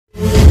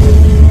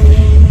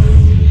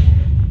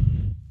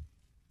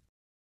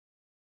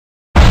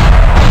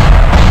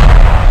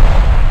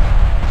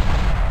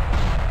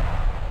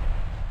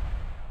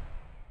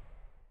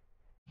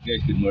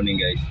Guys, good morning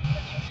guys.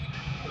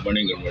 Good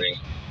morning, good morning.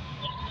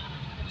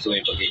 So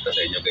ipakita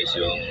sa inyo guys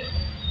yung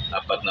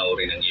apat na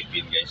uri ng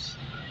ngipin guys.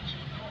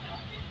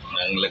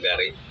 Ng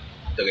Lagare.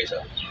 Ito guys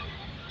oh.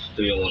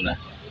 Ito yung una.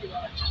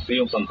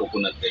 Ito yung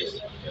pangkukunat guys.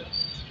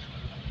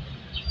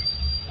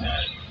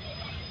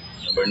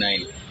 Number 9.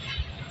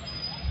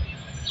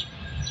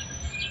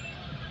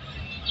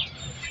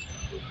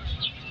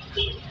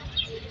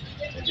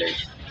 Ayan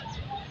guys.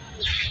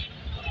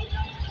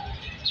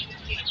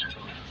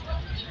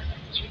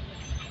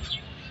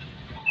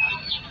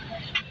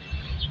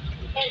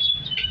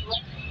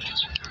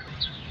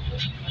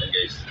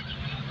 Guys,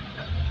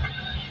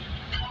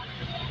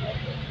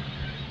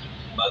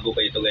 bago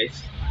pa ito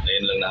guys,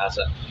 ngayon lang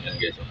nahasa. Yan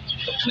guys,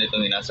 tapos na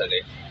itong inasa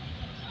guys.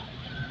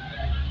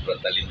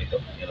 Talim ito,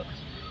 you know.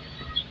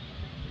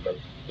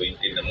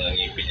 Pointed na mga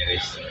ngipin niya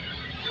guys.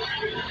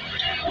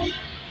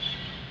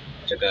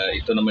 Tsaka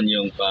ito naman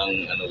yung pang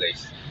ano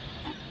guys,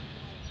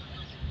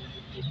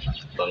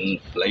 pang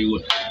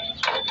plywood.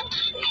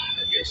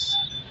 Yan guys,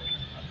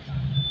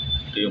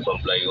 ito yung pang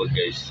plywood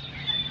guys.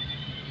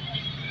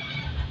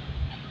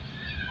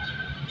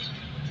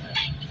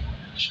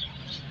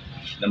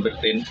 Number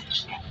 10.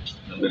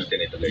 Number 10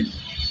 ito guys.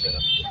 Yan.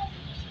 Ito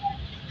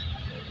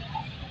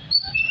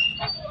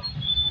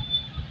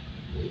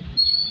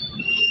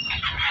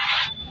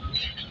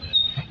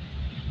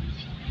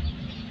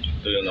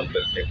yung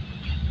number 10.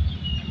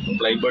 Yung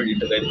plyboard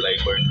ito guys,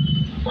 plyboard.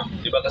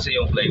 Diba kasi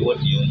yung plywood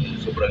yung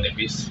sobrang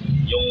nipis.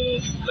 Yung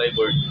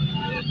plyboard,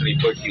 yung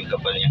 3/4 yung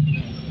kapal niya.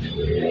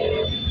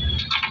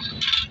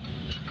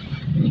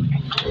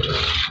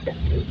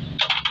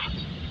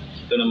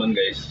 Ito naman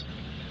guys,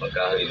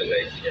 magkahoy na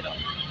guys, yan o.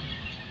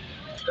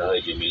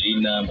 Kahoy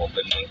Gemilina, mga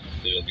ganun.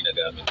 Ito yung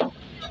ginagamit.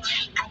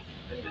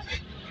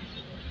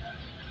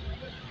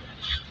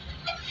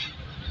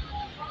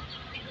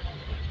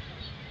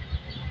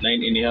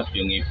 9.5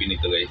 yung ngipin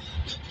nito guys.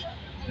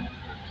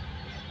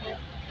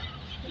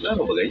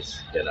 Laro ba guys?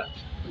 Yan o.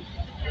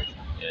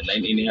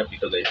 9.5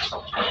 ito guys.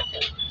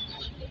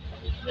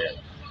 Yan.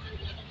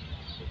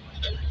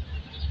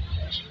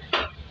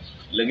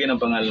 Lagyan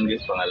ng pangalan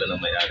guys, pangalan ng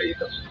may-ari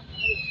ito.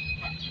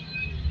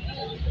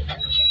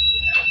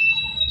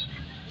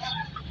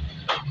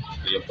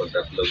 Yung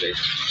pagtatlo guys.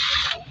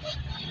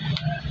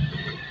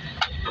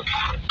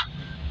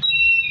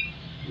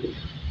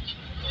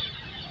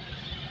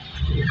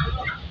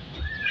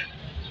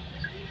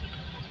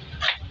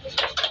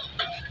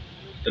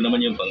 Ito naman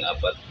yung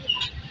pang-apat.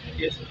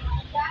 Yes.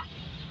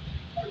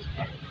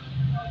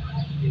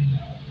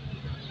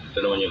 Ito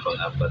naman yung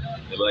pang-apat.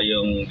 Diba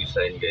yung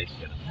design guys?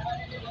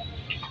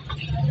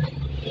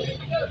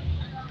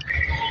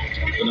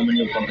 Ito naman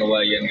yung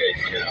pang-kawayan guys.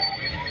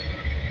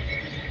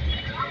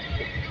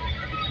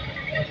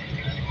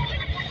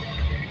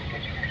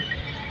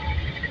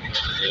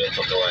 Yung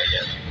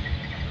pagkawayan.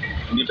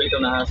 Hindi pa ito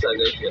nahasa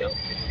guys, you know.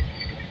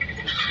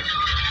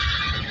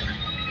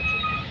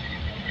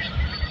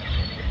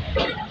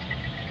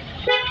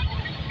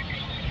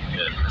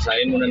 Yan,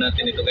 asahin muna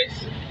natin ito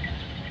guys.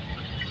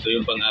 Ito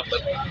yung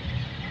pang-apat.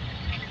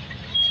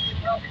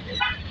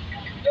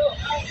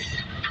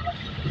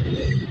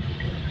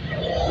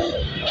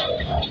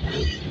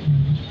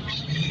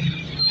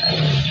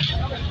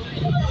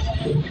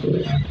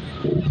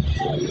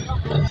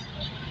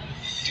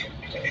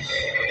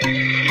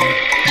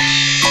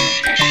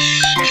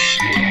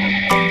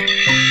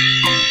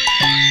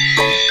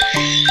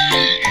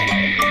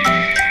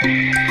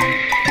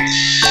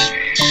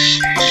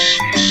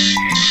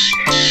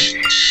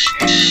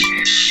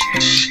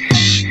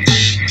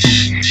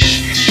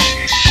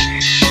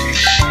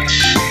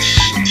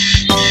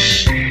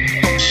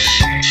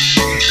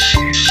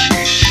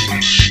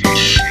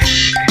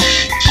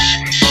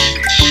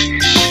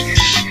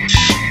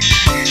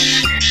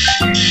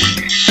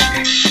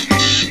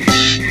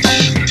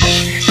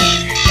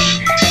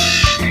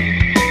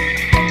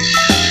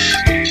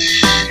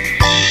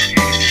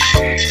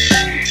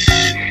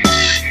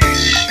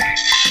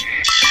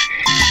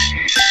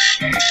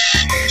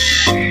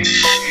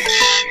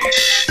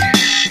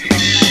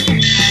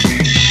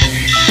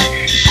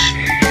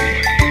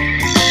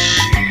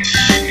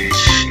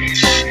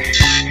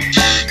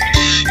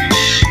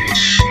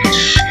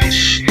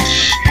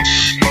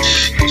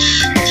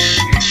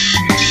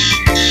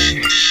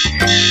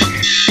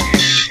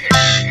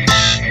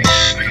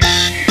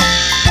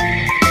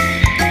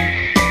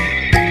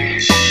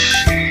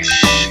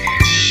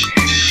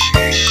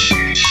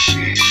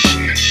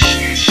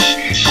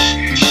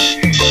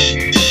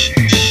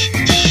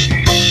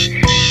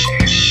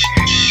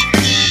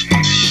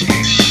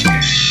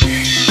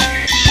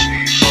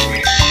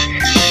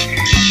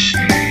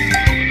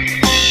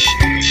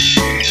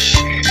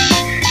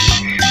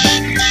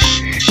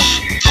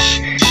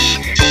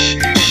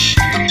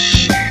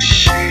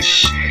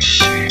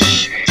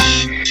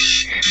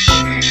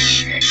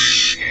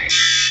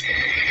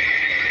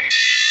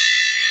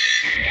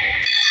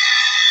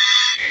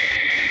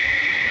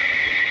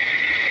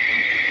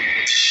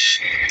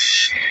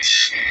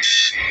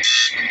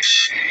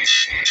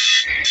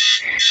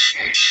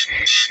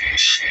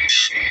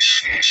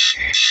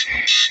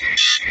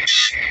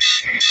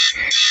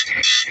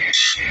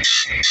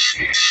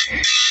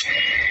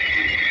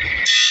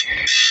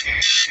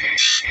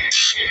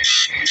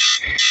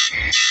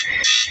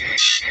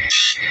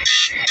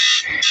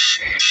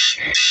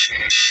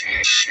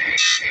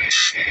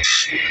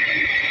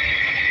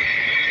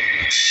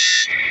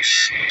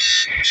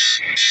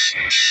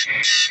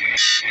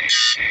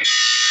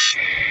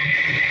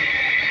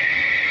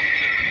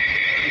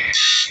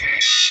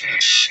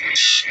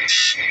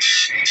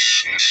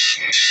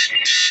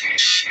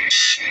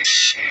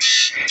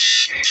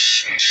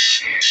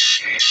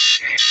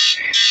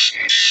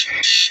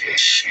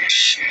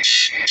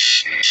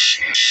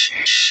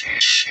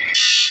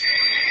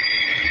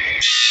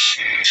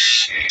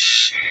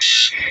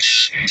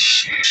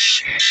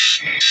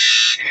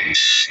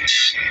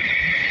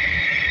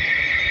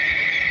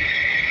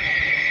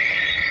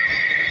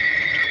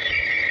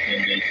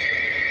 Yan guys,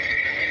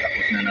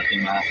 tapos na natin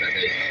mahasa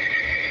guys.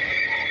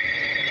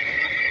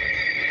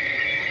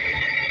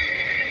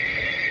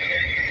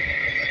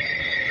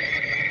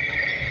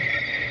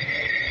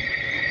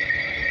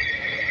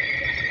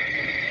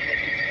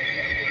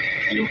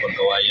 Yung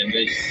pagkawayan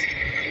guys,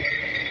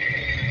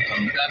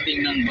 ang cutting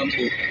ng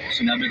bambu,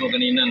 sinabi ko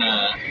kanina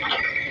na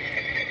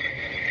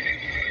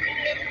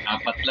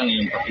apat lang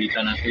yung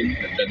pakita natin,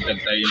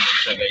 nagdagdag tayo ng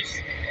isa guys.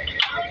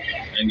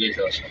 Ayan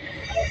guys, oh.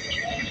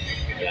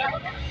 Ayan.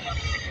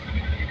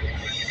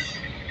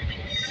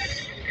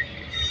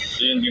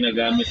 Ito yung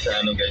ginagamit sa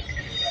ano guys,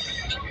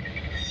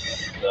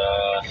 sa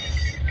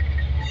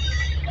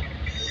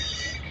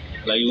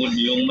plywood,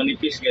 yung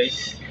manipis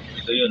guys.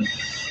 Ito yun,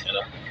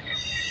 ano.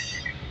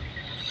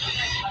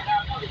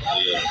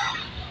 Ayun.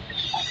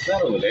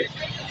 Klaro ulit.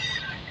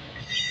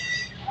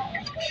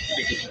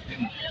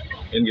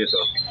 Yan guys,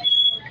 oh.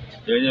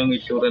 Yan yung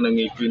itsura ng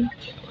ngipin.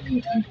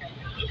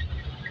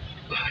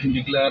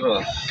 Hindi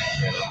klaro, ah.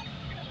 Yan, oh.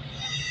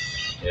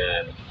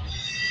 Yan.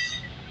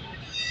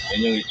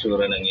 Yan yung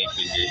itsura ng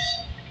ngipin guys.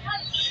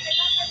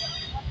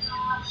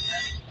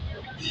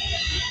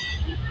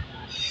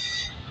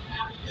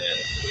 Yan.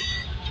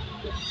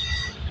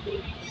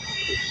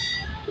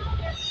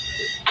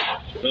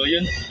 So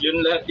yun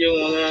lahat yung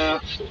mga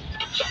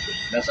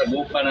nasa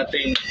buka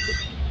natin.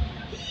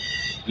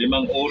 5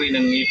 uri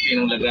ng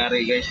ngipin ng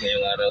lagare guys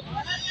ngayong araw.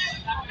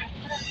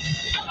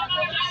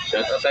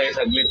 Shoutout tayo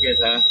saglit guys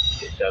ha.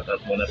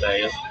 Shoutout muna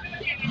tayo.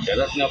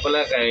 Shoutout nga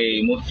pala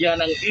kay Mutya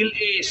ng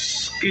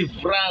Ilis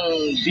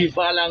Kibrang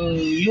Dibalang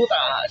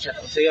Yuta.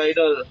 Shoutout sa'yo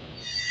idol.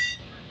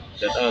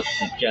 Shoutout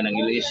Mutya ng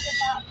Ilis.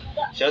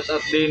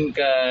 Shoutout din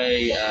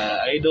kay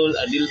Idol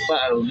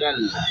Adilpa Arugal.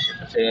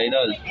 Shoutout sa'yo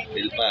idol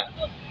Adilpa.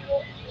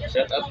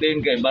 Shoutout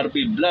din kay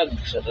Barbie Vlog.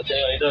 Shoutout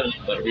sa'yo idol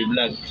Barbie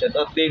Vlog.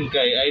 Shoutout din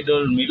kay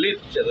Idol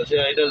Milit. Shoutout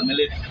sa'yo idol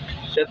Milit.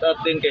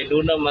 Shoutout din kay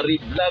Duna Marie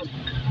Vlog.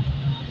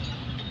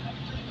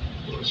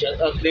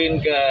 Shoutout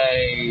din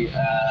kay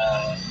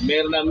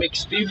Merna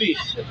Mix TV.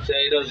 Shoutout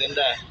sa'yo idol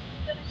ganda.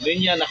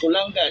 Linya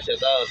Nakulangga.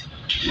 Shoutout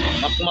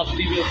Makmak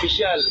TV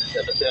Official.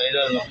 Shoutout sa'yo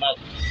idol Makmak.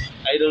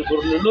 Idol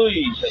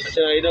Kurluloy. Shoutout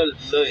sa'yo idol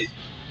Loy.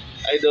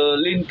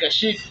 Idol Lin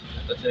Kaship.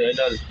 Shoutout sa'yo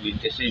idol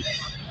Lin Kaship.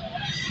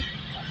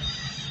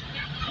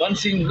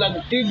 Bansing Vlog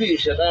TV,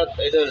 shout out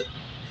idol.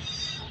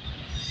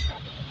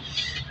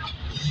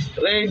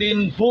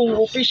 Raydin Boom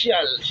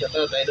Official, shout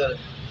out idol.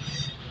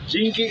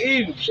 Jinky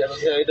Eve, shout out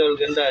idol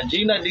ganda.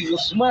 Gina Di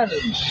Guzman,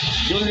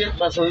 Juliet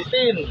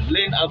Basultin,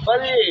 Glenn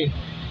Avalle,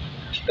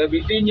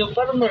 Caviteño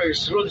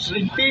Farmers, Rods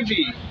Ring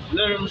TV,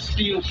 Lerms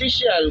T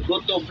Official,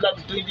 Goto Vlog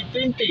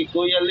 2020,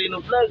 Kuya Lino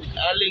Vlog,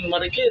 Aling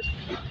Marikit,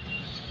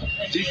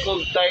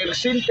 Jacob Tire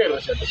Center,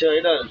 shout out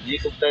idol.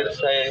 Jacob Tire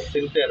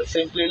Center,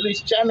 Simply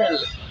List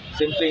Channel,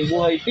 Simpleng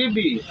Buhay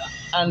TV,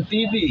 An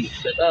TV,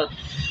 shout out.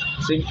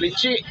 Simply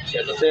Chi,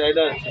 shout out sa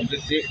idol.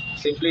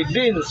 Simply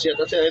Dins, shout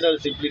out sa idol.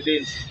 Simply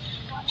Dins.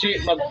 Chi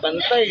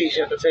Magpantay,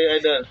 shout out sa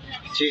idol.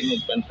 Chi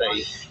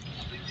Magpantay.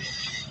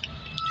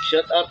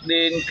 Shout out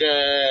din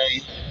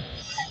kay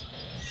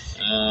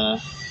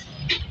ano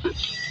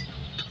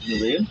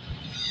ba yun?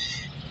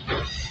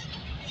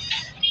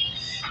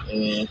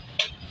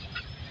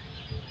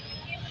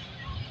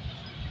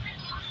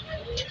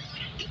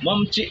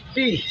 Ma'am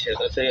Chippy,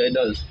 shout out sa iyo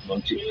idol,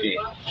 Ma'am Chippy.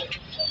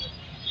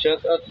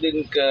 Shout out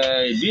din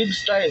kay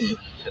Bibs Time,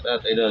 shout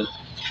out idol.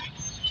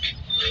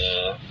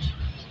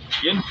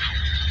 Yun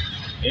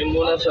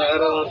muna sa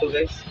araw na to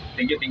guys.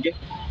 Thank you.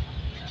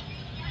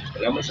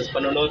 Salamat sa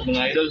panonood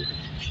mga idol.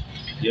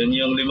 Yun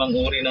yung 5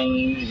 uri ng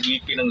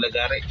ngipin ng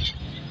lagare.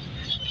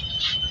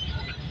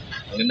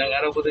 Magandang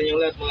araw po sa inyo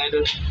lahat mga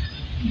idol.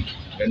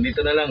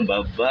 Ganito na lang,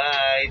 bye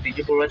bye. Thank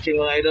you for watching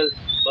mga idol.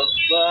 Bye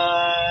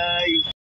bye.